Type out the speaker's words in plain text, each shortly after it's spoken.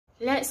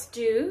Let's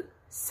do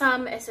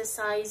some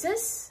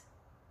exercises.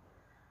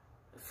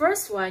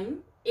 First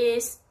one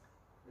is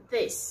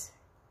this.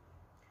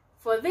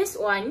 For this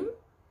one,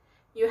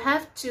 you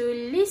have to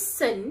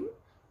listen,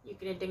 you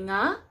kena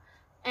dengar,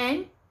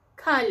 and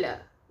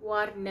color,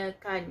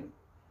 warnakan.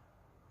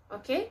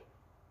 Okay?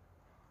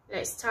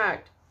 Let's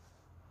start.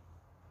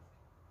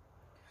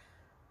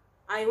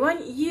 I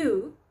want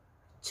you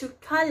to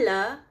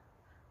color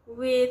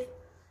with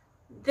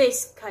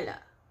this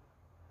color.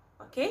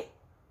 Okay?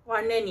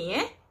 Warna ni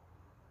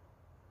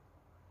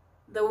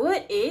The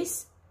word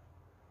is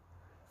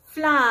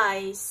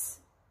flies.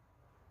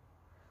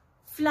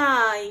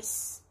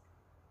 Flies.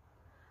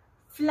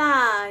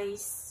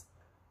 Flies.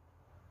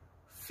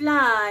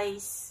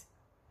 Flies.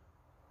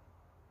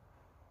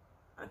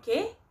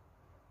 Okay?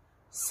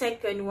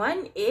 Second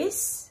one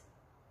is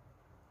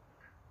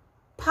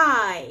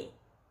pie.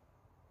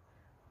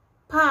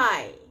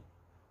 Pie.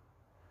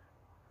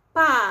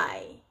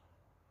 Pie.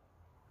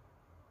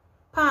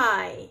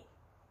 Pie.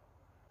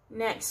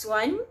 Next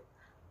one,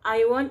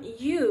 I want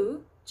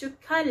you to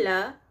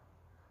color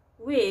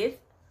with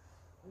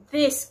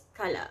this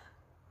color.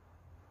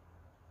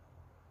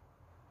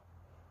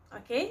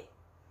 Okay?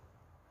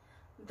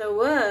 The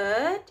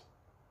word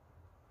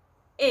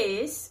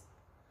is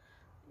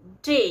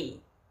day.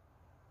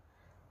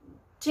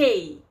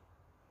 Day.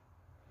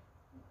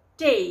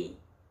 Day.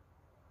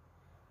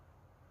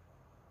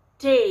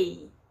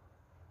 Day.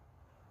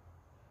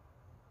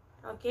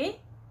 Okay?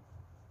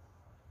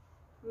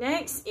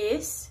 Next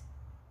is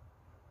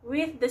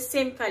with the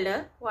same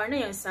color,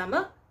 warna yang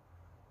sama.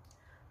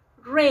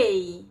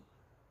 Ray.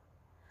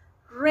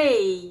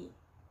 Ray.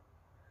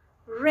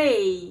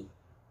 Ray.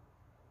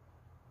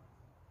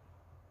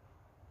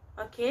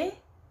 Okay?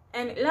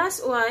 And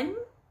last one,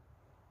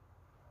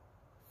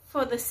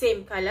 for the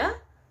same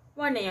color,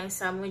 warna yang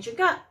sama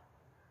juga.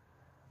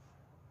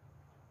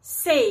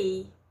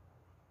 Say.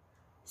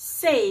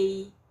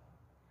 Say.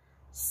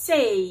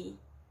 Say.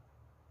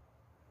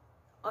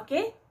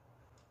 Okay?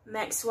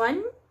 Next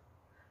one,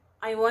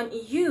 I want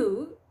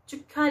you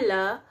to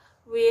color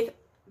with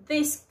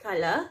this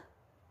color.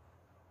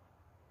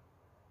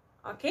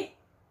 Okay?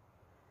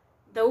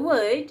 The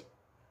word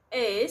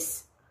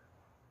is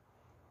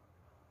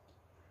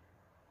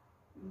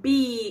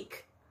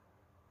beak.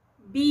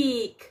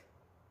 Beak.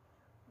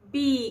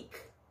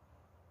 Beak.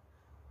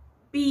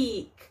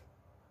 Beak.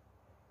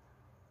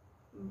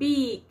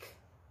 Beak.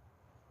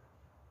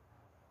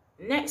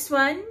 Next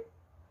one,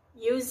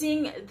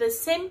 using the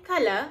same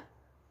color,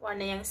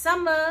 warna yang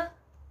sama.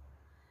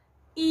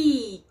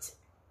 Eat.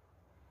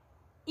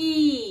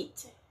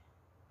 Eat.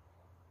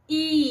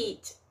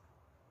 Eat.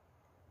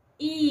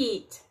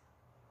 Eat.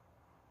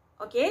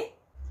 Okay?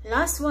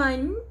 Last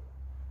one,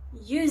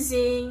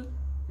 using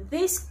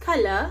this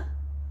color,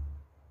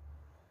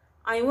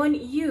 I want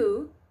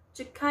you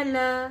to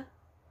color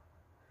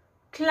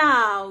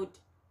cloud.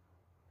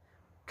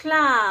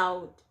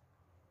 Cloud.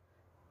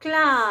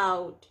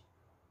 Cloud.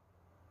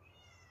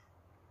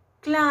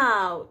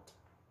 Cloud.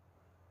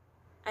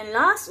 And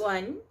last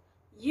one,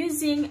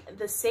 using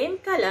the same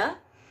color,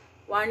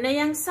 warna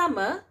yang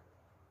sama,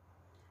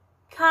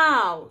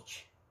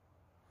 couch.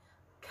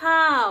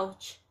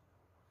 Couch.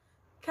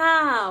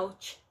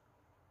 Couch.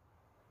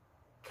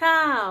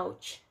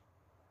 Couch.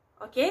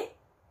 Okay?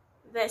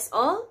 That's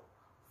all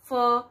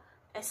for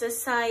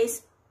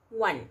exercise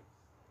 1.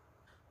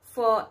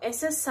 For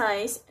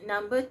exercise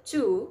number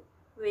 2,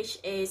 which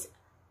is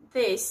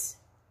this,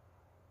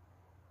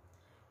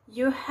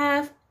 you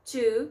have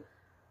to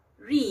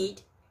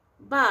read,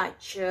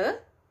 baca,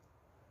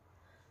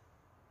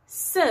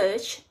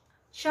 search,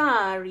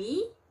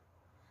 cari,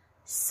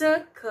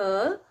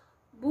 circle,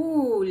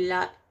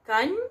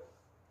 bulatkan,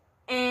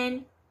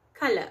 and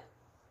color.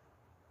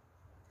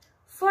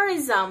 For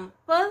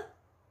example,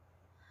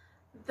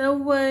 the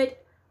word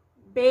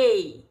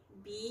bay,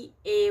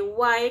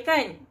 B-A-Y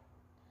kan?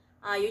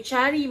 You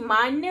cari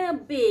mana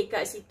bay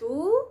kat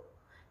situ,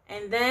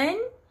 and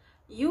then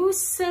you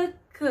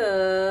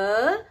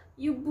circle,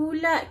 you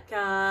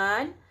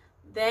bulatkan,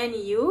 then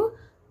you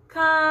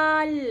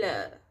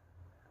color.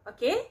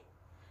 Okay?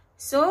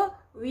 So,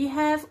 we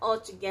have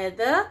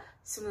altogether,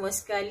 semua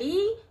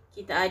sekali,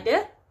 kita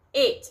ada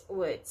 8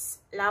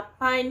 words.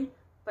 8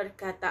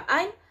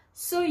 perkataan.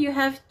 So, you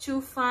have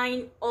to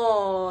find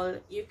all.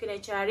 You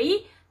kena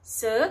cari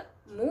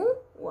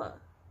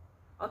semua.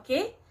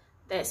 Okay?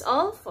 That's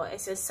all for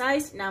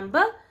exercise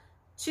number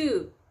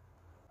 2.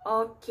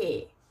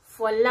 Okay.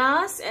 For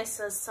last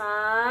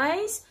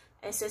exercise,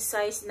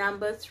 exercise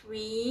number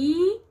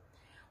 3,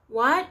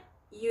 what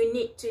you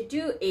need to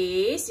do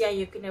is, yang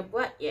you kena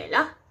buat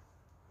ialah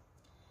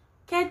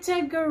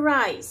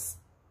categorize.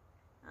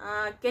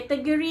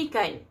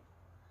 Kategorikan.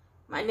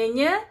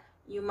 Maknanya,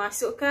 you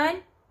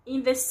masukkan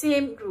in the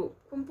same group.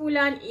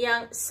 Kumpulan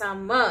yang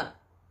sama.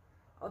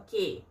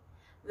 Okay.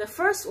 The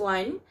first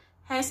one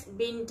has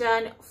been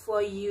done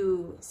for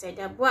you.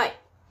 Saya dah buat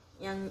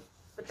yang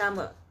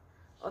pertama.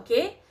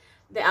 Okay.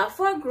 There are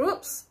 4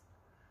 groups.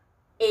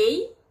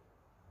 A,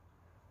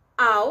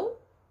 ow,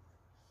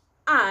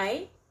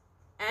 I,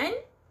 and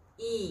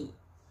E.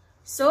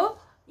 So,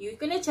 you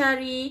kena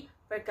cari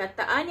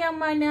perkataan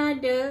yang mana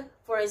ada.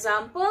 For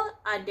example,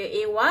 ada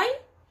AY.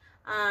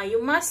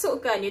 You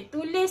masukkan, you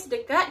tulis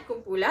dekat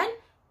kumpulan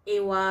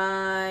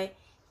AY.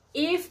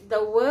 If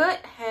the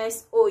word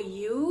has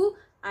OU,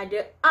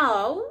 ada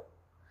OW,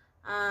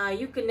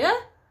 you kena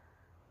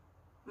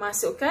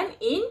masukkan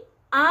in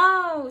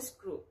OW's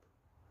group.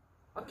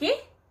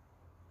 Okay?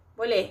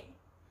 Boleh?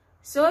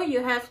 So,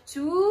 you have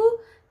to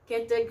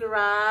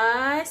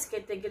kategorikan,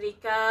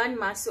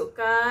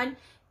 masukkan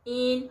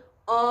in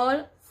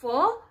all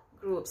 4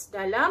 groups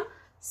dalam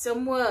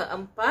semua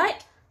 4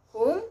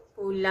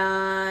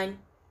 kumpulan.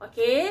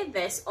 Okay,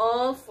 that's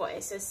all for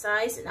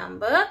exercise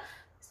number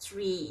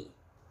 3.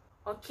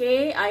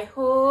 Okay, I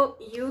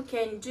hope you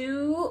can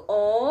do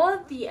all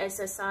the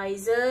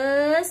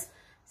exercises.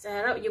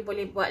 Saya harap you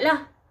boleh buat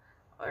lah.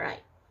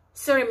 Alright,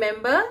 so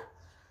remember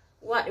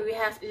what we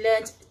have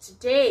learned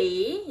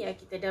today, yang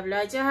kita dah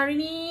belajar hari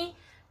ni.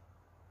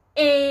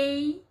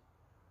 A,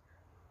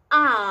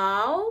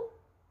 ow,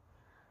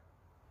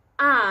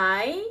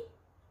 I,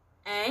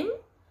 and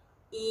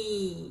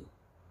E.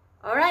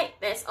 Alright,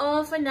 that's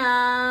all for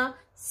now.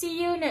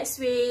 See you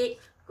next week.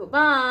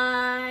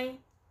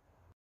 Goodbye.